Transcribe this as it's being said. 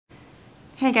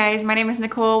Hey guys, my name is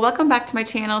Nicole. Welcome back to my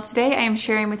channel. Today I am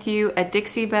sharing with you a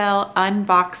Dixie Belle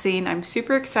unboxing. I'm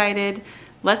super excited.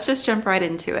 Let's just jump right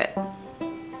into it.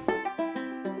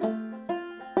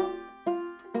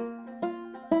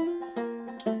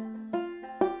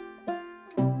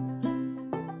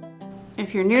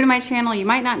 If you're new to my channel, you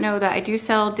might not know that I do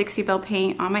sell Dixie Belle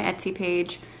paint on my Etsy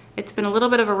page. It's been a little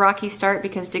bit of a rocky start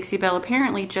because Dixie Belle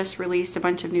apparently just released a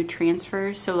bunch of new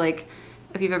transfers. So like,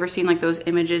 if you've ever seen like those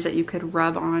images that you could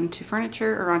rub onto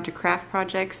furniture or onto craft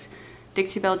projects,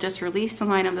 Dixie Belle just released a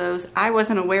line of those. I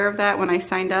wasn't aware of that when I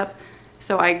signed up.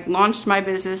 So I launched my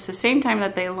business the same time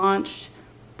that they launched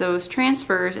those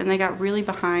transfers, and they got really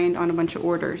behind on a bunch of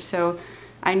orders. So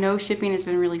I know shipping has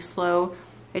been really slow.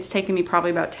 It's taken me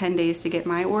probably about 10 days to get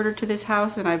my order to this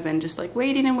house, and I've been just like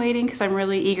waiting and waiting because I'm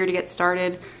really eager to get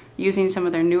started using some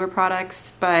of their newer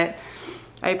products. But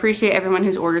I appreciate everyone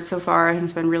who's ordered so far and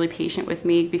has been really patient with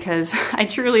me because I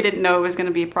truly didn't know it was going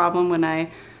to be a problem when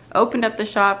I opened up the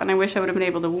shop, and I wish I would have been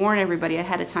able to warn everybody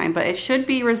ahead of time, but it should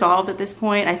be resolved at this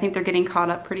point. I think they're getting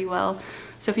caught up pretty well.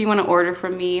 So if you want to order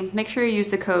from me, make sure you use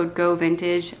the code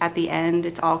GOVINTAGE at the end.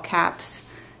 It's all caps,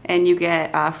 and you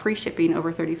get free shipping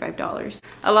over $35.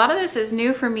 A lot of this is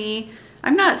new for me.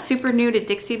 I'm not super new to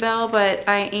Dixie Belle, but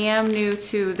I am new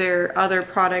to their other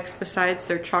products besides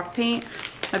their chalk paint.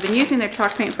 I've been using their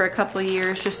chalk paint for a couple of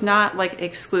years, just not like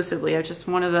exclusively. It's just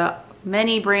one of the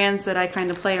many brands that I kind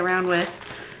of play around with.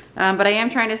 But I am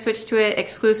trying to switch to it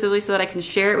exclusively so that I can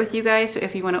share it with you guys. So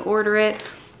if you want to order it,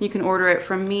 you can order it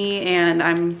from me, and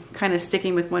I'm kind of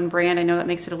sticking with one brand. I know that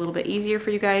makes it a little bit easier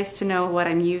for you guys to know what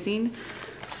I'm using.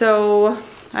 So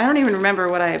I don't even remember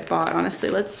what I bought, honestly.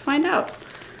 Let's find out.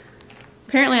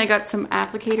 Apparently I got some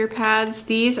applicator pads.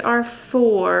 These are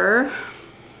for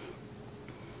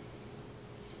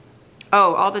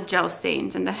all the gel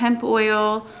stains and the hemp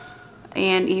oil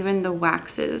and even the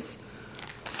waxes.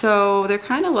 So they're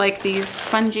kind of like these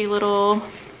spongy little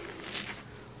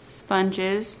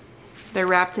sponges. They're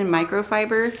wrapped in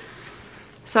microfiber.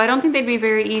 So I don't think they'd be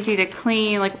very easy to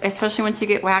clean, like especially once you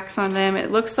get wax on them.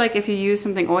 It looks like if you use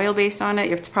something oil-based on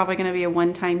it, it's probably going to be a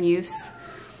one-time use.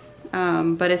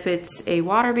 But if it's a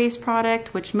water-based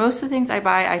product, which most of the things I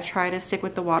buy, I try to stick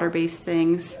with the water-based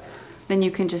things, then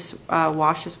you can just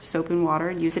wash this with soap and water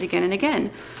and use it again and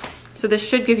again. So this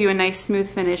should give you a nice smooth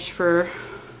finish for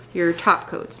your top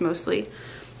coats mostly.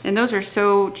 And those are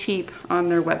so cheap on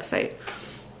their website.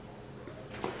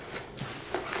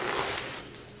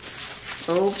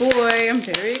 Oh boy, I'm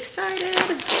very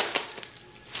excited.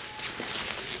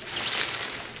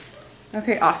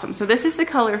 Okay, awesome. So this is the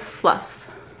color Fluff.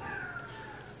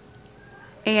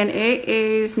 And it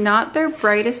is not their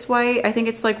brightest white. I think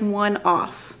it's like one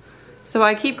off. So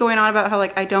I keep going on about how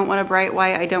like I don't want a bright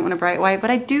white, I don't want a bright white,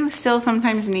 but I do still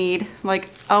sometimes need like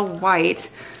a white,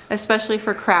 especially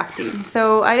for crafting.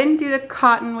 So I didn't do the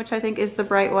cotton, which I think is the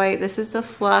bright white. This is the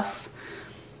Fluff,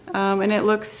 and it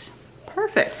looks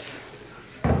perfect.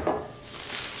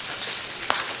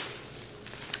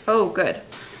 Oh, good.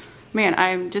 Man,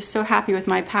 I'm just so happy with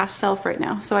my past self right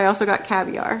now. So I also got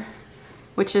Caviar,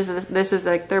 which is, this is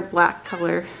like their black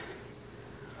color.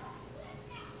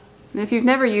 And if you've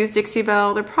never used Dixie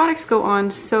Belle, their products go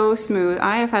on so smooth.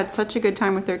 I have had such a good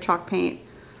time with their chalk paint.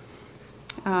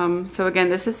 So again,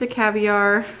 this is the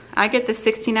Caviar. I get the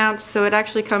 16 ounce, so it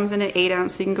actually comes in at 8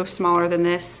 ounce, so you can go smaller than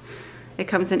this. It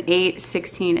comes in 8,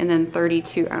 16, and then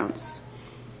 32 ounce.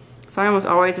 So I almost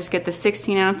always just get the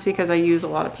 16 ounce because I use a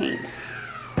lot of paint.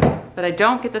 But I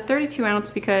don't get the 32 ounce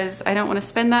because I don't want to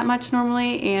spend that much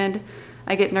normally, and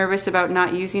I get nervous about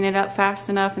not using it up fast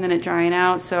enough and then it drying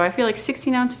out. So I feel like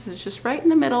 16 ounces is just right in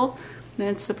the middle, and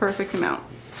it's the perfect amount.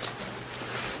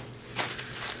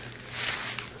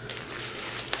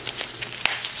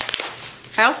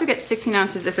 I also get 16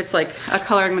 ounces if it's like a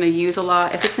color I'm going to use a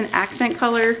lot. If it's an accent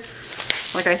color,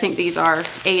 like I think these are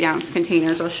 8 ounce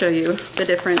containers. I'll show you the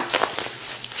difference.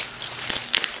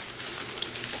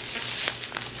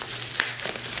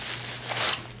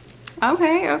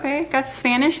 Okay, got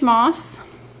Spanish moss.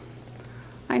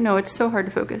 I know it's so hard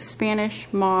to focus. Spanish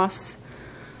moss.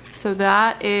 So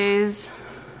that is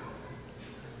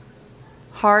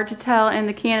hard to tell in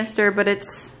the canister, but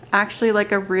it's actually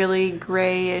like a really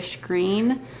grayish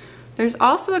green. There's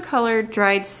also a color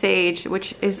dried sage,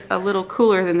 which is a little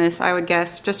cooler than this, I would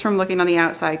guess, just from looking on the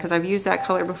outside, because I've used that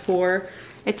color before.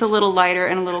 It's a little lighter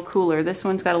and a little cooler. This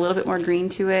one's got a little bit more green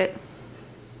to it.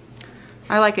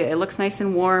 I like it. It looks nice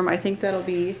and warm. I think that'll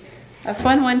be a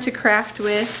fun one to craft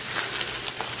with.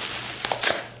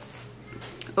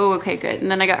 Oh, okay, good.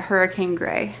 And then I got Hurricane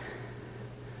Gray,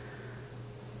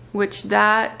 which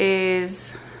that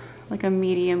is like a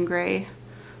medium gray.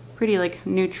 pretty like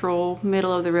neutral,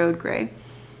 middle of the road gray.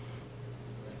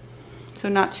 So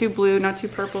not too blue, not too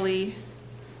purpley.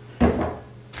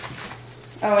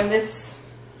 Oh, and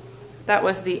that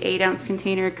was the 8-ounce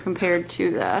container compared to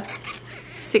the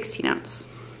 16-ounce.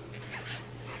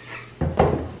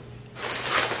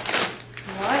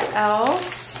 What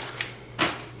else?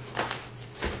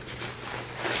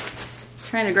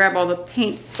 Trying to grab all the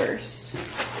paints first.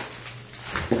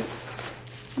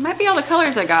 It might be all the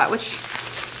colors I got, which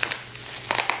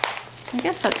I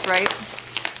guess that's right.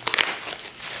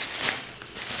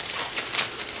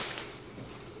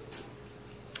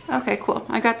 Okay, cool.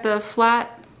 I got the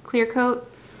flat clear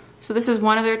coat. So this is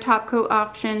one of their top coat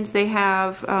options. They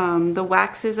have the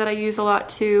waxes that I use a lot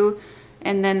too.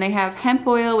 And then they have hemp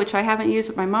oil, which I haven't used,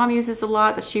 but my mom uses a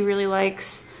lot, that she really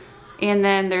likes. And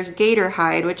then there's gator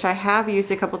hide, which I have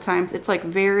used a couple times. It's like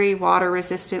very water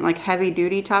resistant, like heavy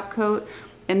duty top coat.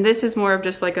 And this is more of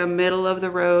just like a middle of the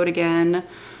road again.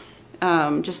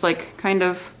 Just like kind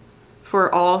of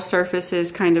for all surfaces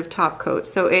kind of top coat.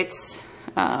 So it's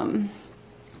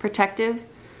protective,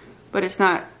 but it's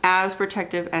not as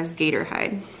protective as gator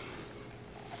hide.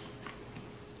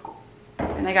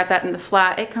 And I got that in the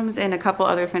flat. It comes in a couple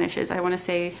other finishes. I want to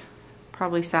say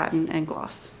probably satin and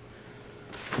gloss.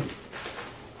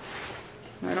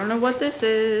 I don't know what this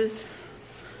is.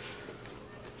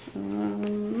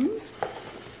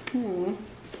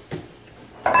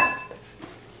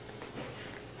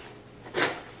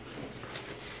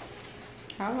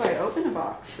 How do I open a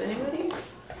box? Anybody?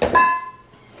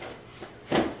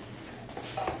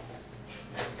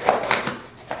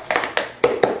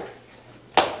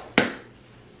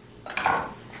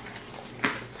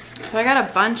 So I got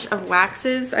a bunch of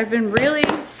waxes. I've been really,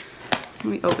 let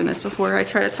me open this before I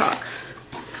try to talk.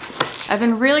 I've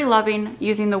been really loving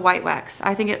using the white wax.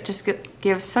 I think it just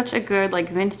gives such a good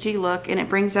like vintagey look, and it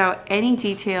brings out any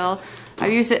detail.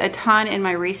 I've used it a ton in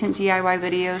my recent DIY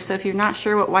videos, so if you're not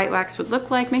sure what white wax would look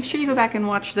like, make sure you go back and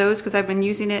watch those because I've been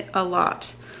using it a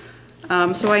lot.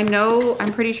 So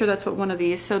I'm pretty sure that's what one of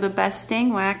these. So the Best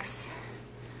Staying Wax,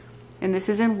 and this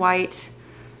is in white.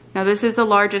 Now this is the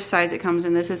largest size it comes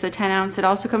in. This is the 10-ounce. It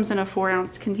also comes in a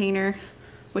 4-ounce container,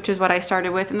 which is what I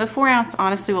started with. And the 4-ounce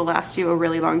honestly will last you a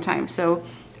really long time. So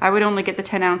I would only get the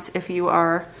 10-ounce if you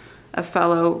are a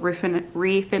fellow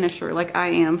refinisher like I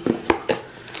am,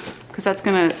 because that's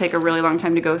gonna take a really long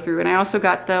time to go through. And I also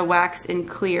got the wax in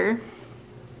clear.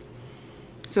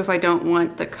 So if I don't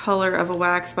want the color of a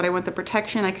wax, but I want the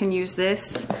protection, I can use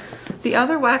this. The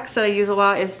other wax that I use a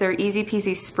lot is their Easy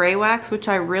Peasy Spray Wax, which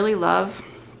I really love.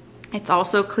 It's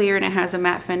also clear and it has a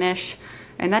matte finish,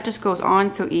 and that just goes on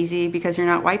so easy because you're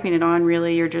not wiping it on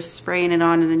really, you're just spraying it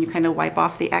on and then you kind of wipe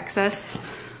off the excess.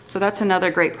 So that's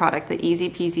another great product, the Easy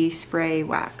Peasy Spray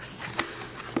Wax.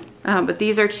 But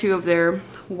these are two of their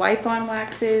wipe-on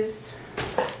waxes.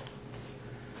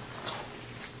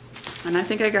 And I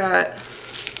think I got,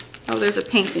 oh, there's a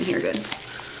paint in here, good.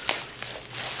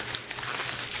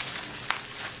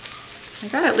 I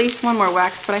got at least one more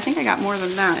wax, but I think I got more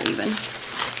than that even.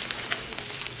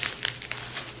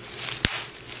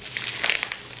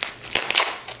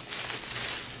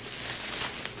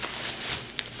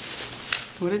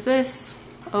 What is this?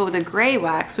 Oh, the gray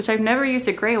wax, which I've never used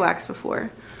a gray wax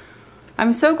before.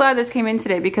 I'm so glad this came in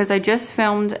today because I just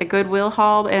filmed a Goodwill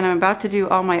haul and I'm about to do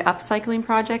all my upcycling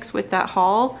projects with that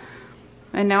haul.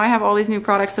 And now I have all these new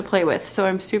products to play with, so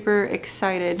I'm super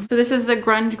excited. So this is the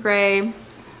Grunge Gray.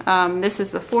 This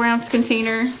is the 4-ounce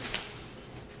container.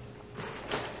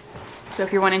 So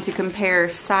if you're wanting to compare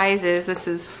sizes, this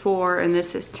is 4 and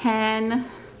this is 10.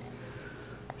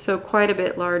 So quite a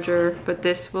bit larger, but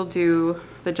this will do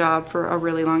the job for a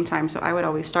really long time. So I would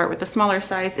always start with the smaller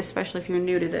size, especially if you're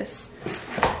new to this.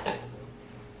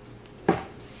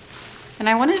 And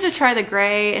I wanted to try the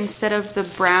gray instead of the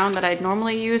brown that I'd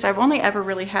normally use. I've only ever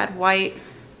really had white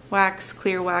wax,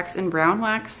 clear wax, and brown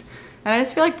wax. And I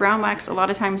just feel like brown wax a lot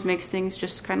of times makes things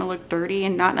just kind of look dirty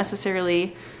and not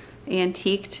necessarily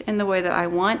antiqued in the way that I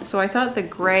want. So I thought the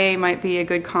gray might be a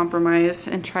good compromise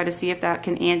and try to see if that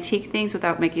can antique things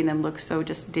without making them look so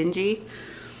just dingy.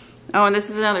 Oh, and this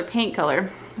is another paint color.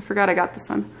 I forgot I got this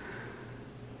one.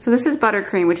 So this is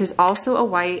Buttercream, which is also a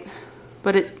white,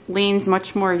 but it leans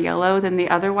much more yellow than the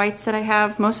other whites that I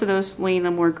have. Most of those lean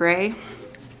a more gray.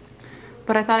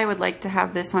 But I thought I would like to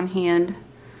have this on hand.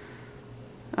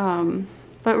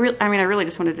 But I really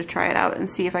just wanted to try it out and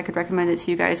see if I could recommend it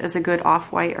to you guys as a good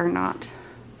off-white or not.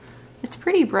 It's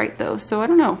pretty bright though, so I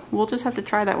don't know. We'll just have to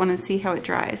try that one and see how it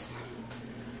dries.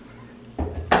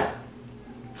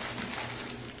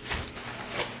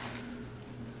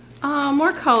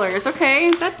 More colors. Okay,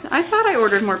 I thought I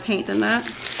ordered more paint than that.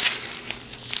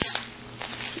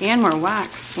 And more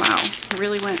wax. Wow,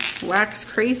 really went wax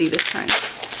crazy this time.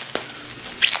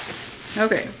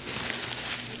 Okay.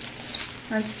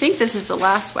 I think this is the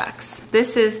last wax.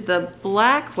 This is the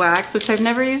black wax, which I've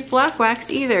never used black wax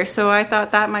either. So I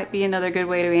thought that might be another good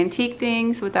way to antique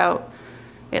things without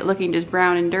it looking just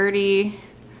brown and dirty.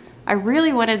 I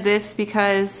really wanted this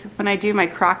because when I do my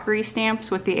crockery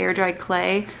stamps with the air dry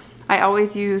clay, I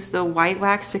always use the white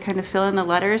wax to kind of fill in the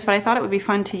letters, but I thought it would be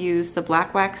fun to use the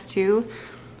black wax too,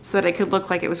 so that it could look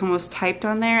like it was almost typed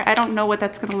on there. I don't know what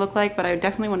that's gonna look like, but I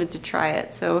definitely wanted to try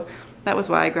it. So that was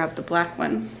why I grabbed the black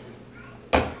one.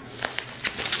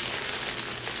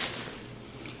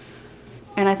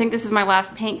 And I think this is my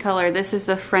last paint color. This is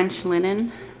the French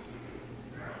Linen.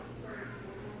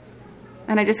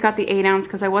 And I just got the 8 ounce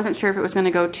because I wasn't sure if it was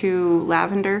gonna go too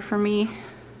lavender for me,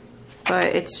 but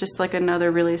it's just like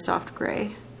another really soft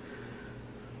gray.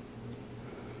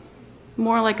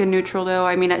 More like a neutral though.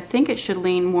 I mean, I think it should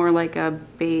lean more like a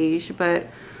beige, but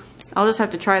I'll just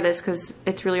have to try this because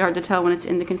it's really hard to tell when it's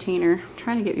in the container. I'm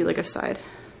trying to get you like a side.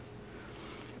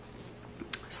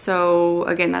 So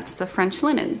again, that's the French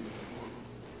Linen.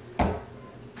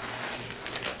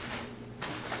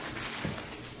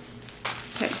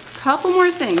 Okay, couple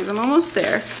more things. I'm almost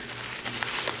there.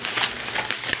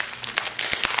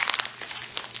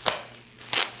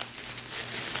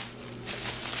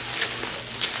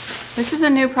 This is a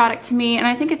new product to me, and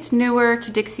I think it's newer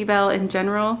to Dixie Belle in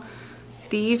general.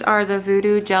 These are the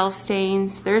Voodoo Gel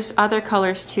Stains. There's other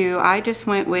colors too. I just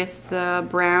went with the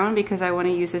brown because I want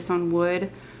to use this on wood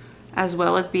as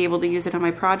well as be able to use it on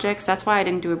my projects. That's why I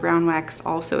didn't do a brown wax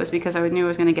also, is because I knew I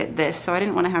was going to get this, so I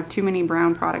didn't want to have too many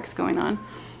brown products going on.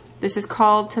 This is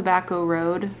called Tobacco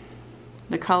Road.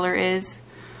 The color is.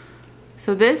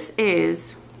 So this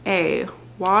is a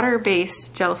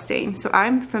water-based gel stain. So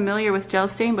I'm familiar with gel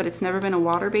stain, but it's never been a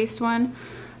water-based one.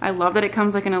 I love that it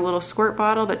comes like in a little squirt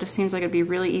bottle. That just seems like it'd be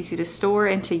really easy to store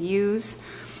and to use.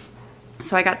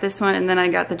 So I got this one, and then I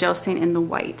got the gel stain in the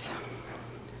white.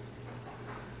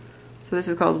 So this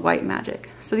is called White Magic.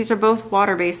 So these are both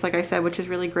water-based, like I said, which is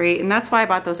really great. And that's why I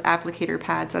bought those applicator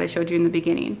pads that I showed you in the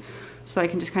beginning. So I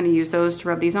can just kind of use those to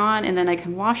rub these on, and then I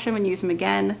can wash them and use them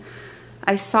again.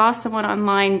 I saw someone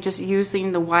online just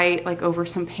using the white like over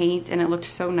some paint, and it looked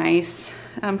so nice.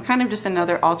 Kind of just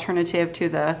another alternative to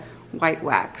the white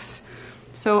wax.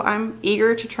 So I'm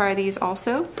eager to try these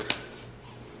also.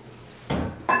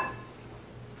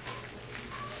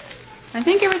 I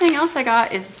think everything else I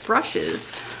got is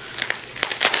brushes.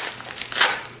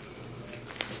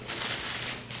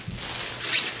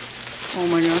 Oh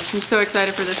my gosh, I'm so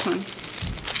excited for this one.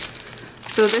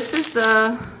 So this is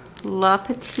the La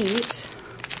Petite.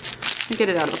 Let me get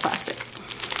it out of the plastic.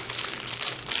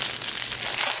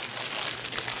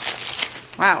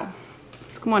 Wow,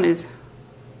 this one is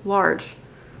large.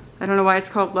 I don't know why it's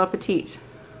called La Petite,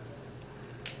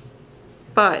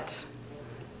 but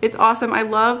it's awesome. I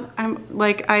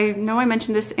know I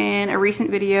mentioned this in a recent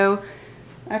video.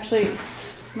 Actually,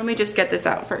 let me just get this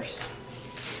out first.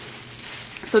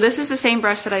 So this is the same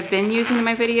brush that I've been using in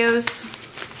my videos.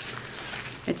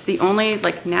 It's the only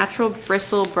like natural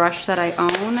bristle brush that I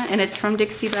own, and it's from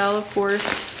Dixie Belle, of course.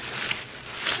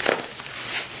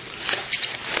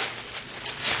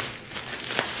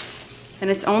 And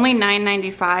it's only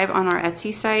 $9.95 on our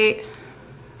Etsy site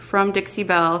from Dixie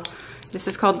Belle. This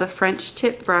is called the French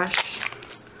tip brush.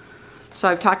 So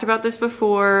I've talked about this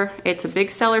before. It's a big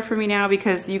seller for me now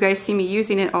because you guys see me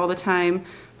using it all the time,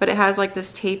 but it has like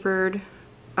this tapered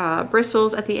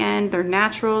bristles at the end. They're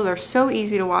natural, they're so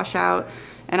easy to wash out,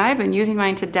 and I've been using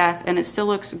mine to death and it still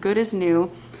looks good as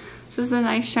new. So this is a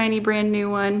nice shiny brand new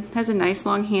one. It has a nice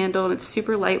long handle and it's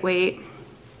super lightweight.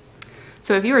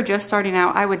 So if you are just starting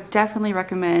out, I would definitely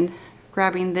recommend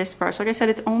grabbing this brush. Like I said,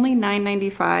 it's only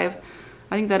 $9.95.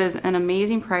 I think that is an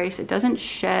amazing price. It doesn't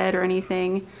shed or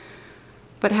anything.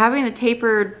 But having the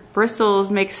tapered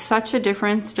bristles makes such a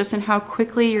difference just in how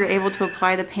quickly you're able to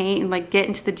apply the paint and like get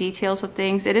into the details of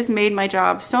things. It has made my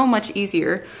job so much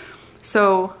easier.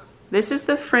 So this is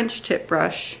the French tip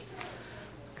brush.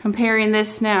 Comparing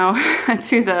this now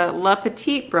to the La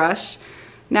Petite brush.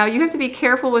 Now you have to be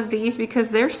careful with these because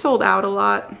they're sold out a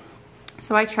lot.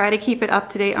 So I try to keep it up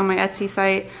to date on my Etsy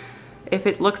site. If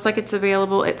it looks like it's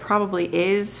available, it probably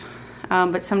is.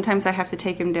 But sometimes I have to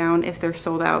take them down if they're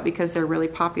sold out because they're really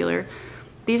popular.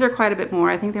 These are quite a bit more.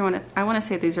 I think I want to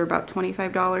say these are about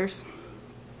 $25.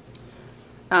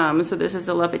 So this is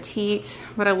the La Petite,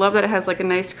 but I love that it has like a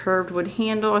nice curved wood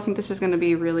handle. I think this is going to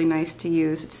be really nice to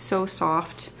use. It's so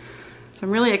soft. So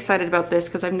I'm really excited about this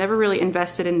because I've never really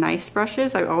invested in nice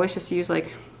brushes. I always just use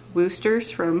like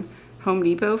Woosters from Home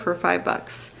Depot for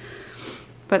 $5.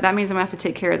 but that means I'm gonna have to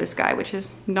take care of this guy, which is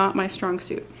not my strong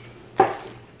suit.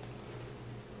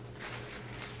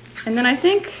 And then I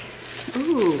think,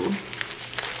 ooh,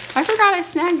 I forgot I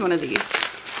snagged one of these.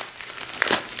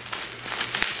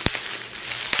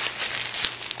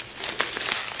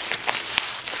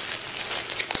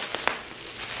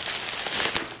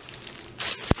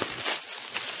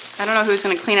 I don't know who's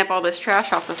gonna clean up all this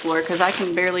trash off the floor because I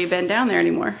can barely bend down there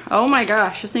anymore. Oh my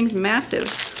gosh, this thing's massive.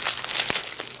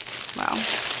 Wow.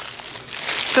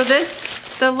 So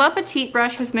the Le Petite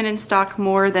brush has been in stock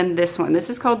more than this one. This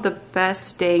is called the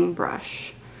Best Dang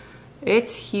brush.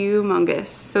 It's humongous.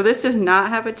 So this does not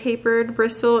have a tapered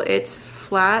bristle. It's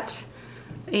flat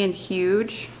and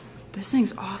huge. This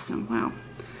thing's awesome, wow.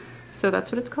 So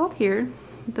that's what it's called here,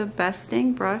 the Best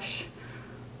Dang brush.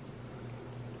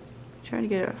 Trying to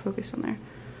get it focused on there.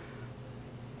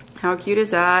 How cute is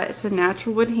that? It's a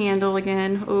natural wood handle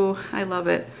again. Oh, I love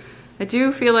it. I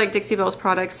do feel like Dixie Belle's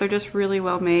products are just really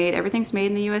well made. Everything's made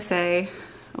in the USA.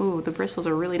 Oh, the bristles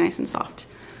are really nice and soft.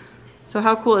 So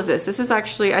how cool is this? This is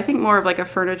actually, I think, more of like a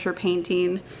furniture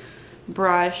painting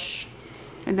brush.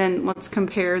 And then let's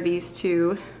compare these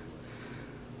two.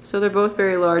 So they're both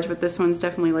very large, but this one's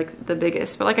definitely like the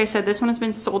biggest. But like I said, this one has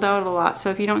been sold out a lot.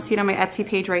 So if you don't see it on my Etsy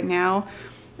page right now,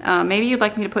 maybe you'd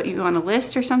like me to put you on a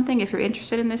list or something if you're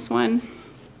interested in this one.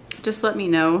 Just let me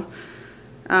know.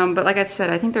 But like I said,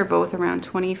 I think they're both around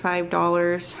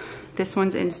 $25. This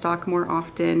one's in stock more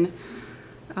often.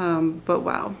 But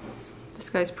wow, this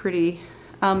guy's pretty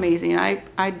amazing.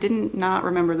 I did not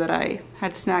remember that I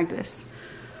had snagged this,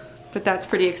 but that's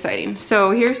pretty exciting.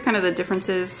 So here's kind of the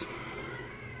differences.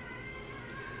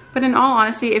 But in all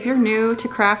honesty, if you're new to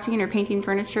crafting or painting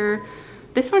furniture,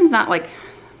 this one's not like,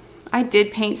 I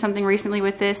did paint something recently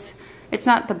with this. It's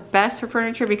not the best for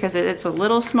furniture because it's a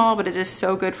little small, but it is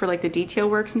so good for like the detail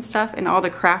works and stuff and all the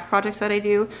craft projects that I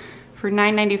do. For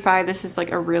 $9.95, this is like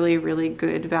a really, really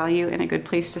good value and a good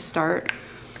place to start.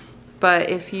 But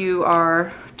if you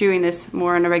are doing this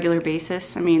more on a regular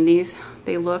basis, I mean,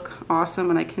 they look awesome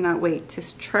and I cannot wait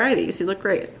to try these. They look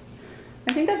great.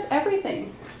 I think that's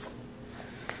everything.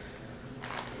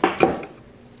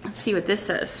 Let's see what this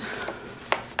says.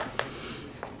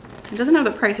 It doesn't have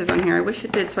the prices on here. I wish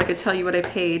it did so I could tell you what I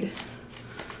paid.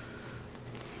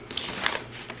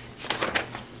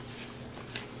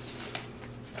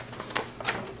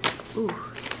 Ooh.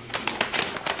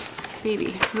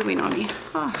 Baby, moving on me.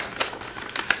 Ah.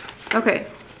 Okay,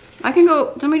 I can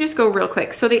go, let me just go real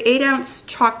quick. So the 8-ounce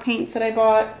chalk paints that I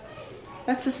bought,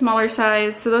 that's the smaller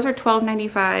size. So those are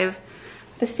 $12.95.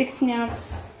 The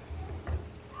 16-ounce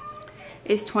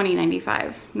is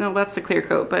 $20.95. No, that's the clear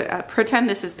coat, but pretend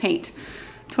this is paint.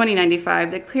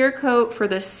 $20.95. The clear coat for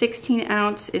the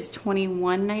 16-ounce is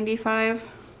 $21.95.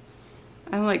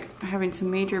 I'm like having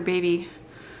some major baby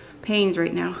pains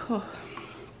right now. Oh,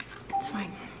 it's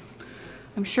fine.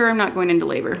 I'm sure I'm not going into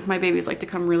labor. My babies like to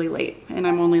come really late, and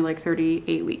I'm only like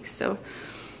 38 weeks. So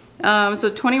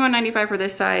 $21.95 for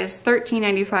this size,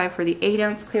 $13.95 for the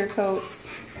 8-ounce clear coats.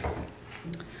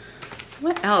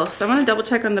 What else? I want to double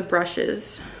check on the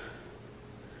brushes.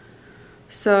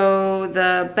 So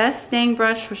the Best Dang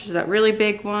brush, which is that really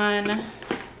big one.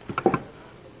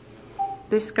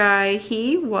 This guy,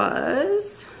 he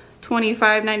was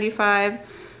 $25.95.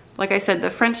 Like I said,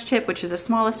 the French tip, which is the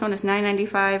smallest one, is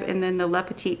 $9.95, and then the Le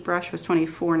Petite brush was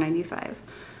 $24.95.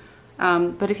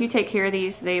 But if you take care of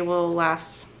these, they will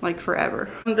last like forever.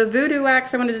 The Voodoo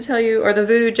wax I wanted to tell you, or the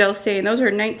Voodoo gel stain, those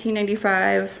are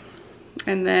 $19.95.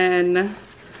 And then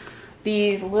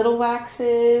these little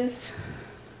waxes,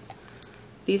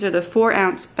 these are the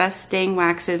 4-ounce Best Dang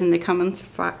waxes, and they comes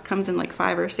in like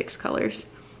 5 or 6 colors.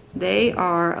 They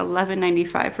are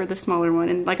 $11.95 for the smaller one,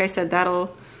 and like I said,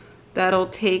 that'll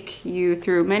take you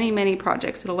through many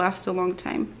projects. It'll last a long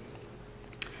time.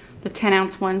 The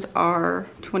 10-ounce ones are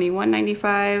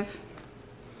 $21.95.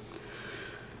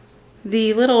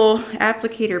 The little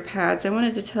applicator pads, I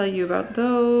wanted to tell you about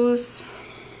those.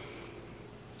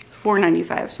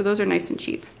 $4.95, so those are nice and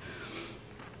cheap.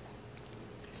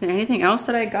 Is there anything else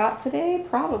that I got today?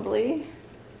 Probably.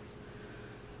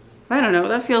 I don't know,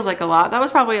 that feels like a lot. That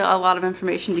was probably a lot of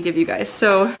information to give you guys.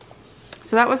 So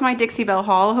that was my Dixie Belle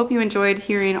haul. Hope you enjoyed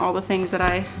hearing all the things that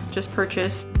I just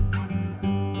purchased.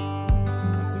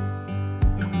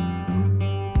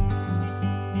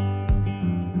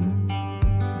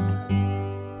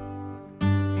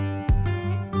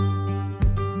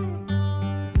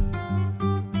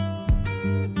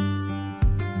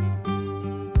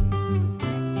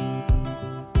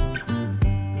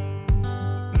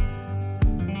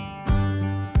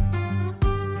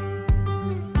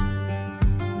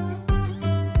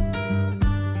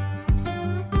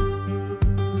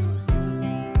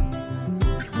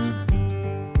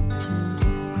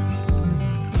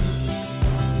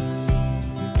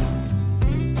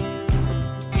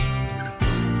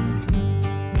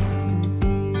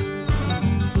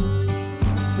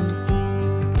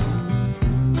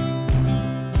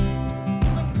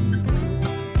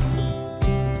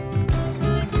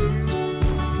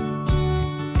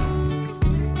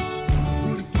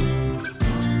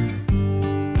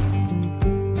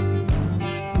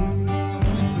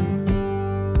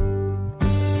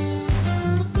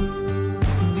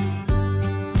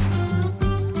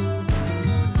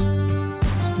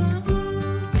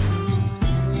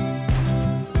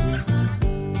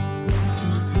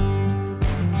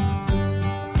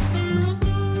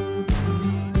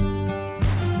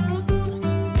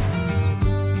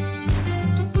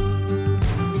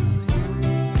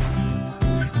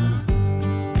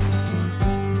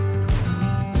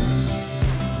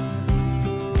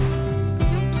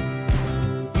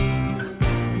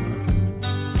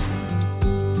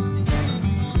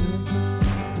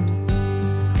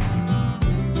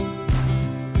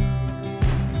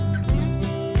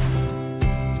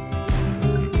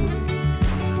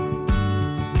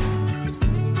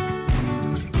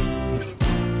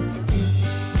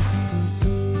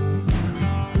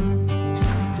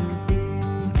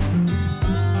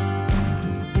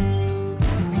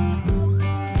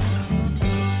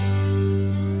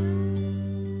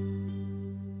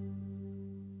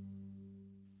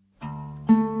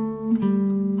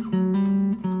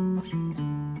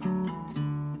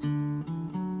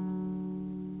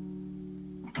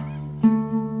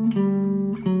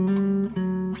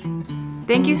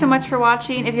 Thank you so much for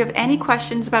watching. If you have any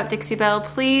questions about Dixie Belle,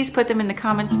 please put them in the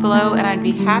comments below and I'd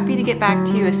be happy to get back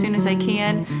to you as soon as I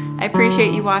can. I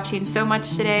appreciate you watching so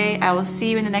much today. I will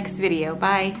see you in the next video.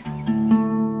 Bye.